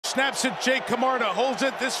Snaps it, Jake Camarda holds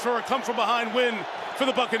it. This for a come-from-behind win for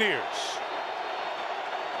the Buccaneers.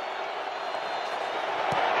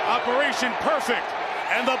 Operation Perfect,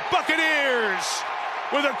 and the Buccaneers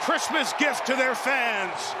with a Christmas gift to their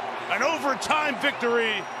fans. An overtime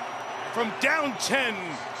victory from down 10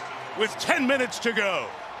 with 10 minutes to go.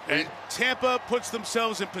 And Tampa puts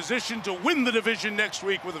themselves in position to win the division next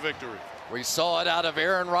week with a victory. We saw it out of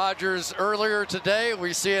Aaron Rodgers earlier today.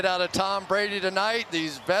 We see it out of Tom Brady tonight.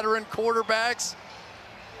 These veteran quarterbacks,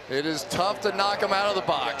 it is tough to knock them out of the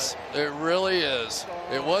box. It really is.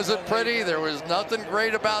 It wasn't pretty. There was nothing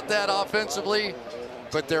great about that offensively,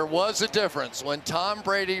 but there was a difference. When Tom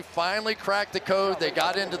Brady finally cracked the code, they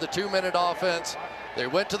got into the 2-minute offense. They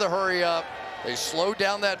went to the hurry up. They slowed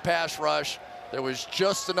down that pass rush. There was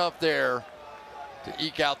just enough there to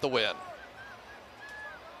eke out the win.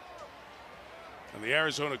 And the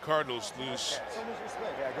Arizona Cardinals lose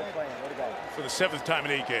for the 7th time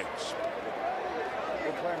in 8 games.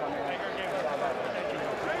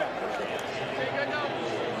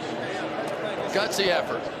 Gutsy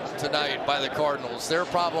effort tonight by the Cardinals. Their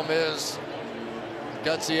problem is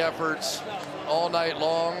gutsy efforts all night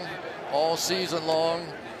long, all season long,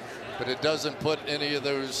 but it doesn't put any of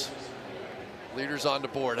those leaders on the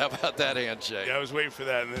board. How about that handshake? Yeah, I was waiting for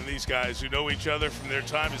that. And then these guys who know each other from their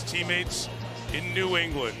time as teammates in New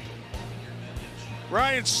England.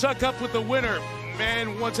 Ryan Succop with the winner.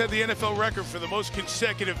 Man once had the NFL record for the most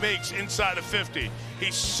consecutive makes inside of 50.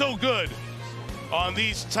 He's so good on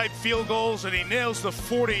these type field goals, and he nails the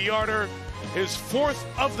 40-yarder, his 4th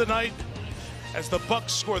of the night, as the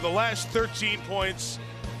Bucs score the last 13 points.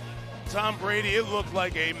 Tom Brady, it looked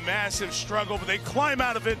like a massive struggle, but they climb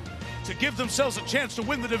out of it to give themselves a chance to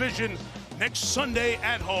win the division next Sunday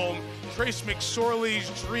at home. Trace McSorley's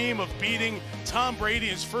dream of beating Tom Brady,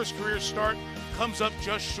 his first career start, comes up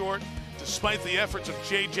just short, despite the efforts of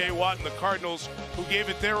J.J. Watt and the Cardinals, who gave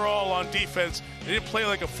it their all on defense. They didn't play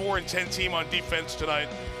like a 4-10 team on defense tonight.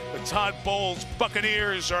 The Todd Bowles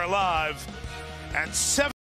Buccaneers are alive at 7.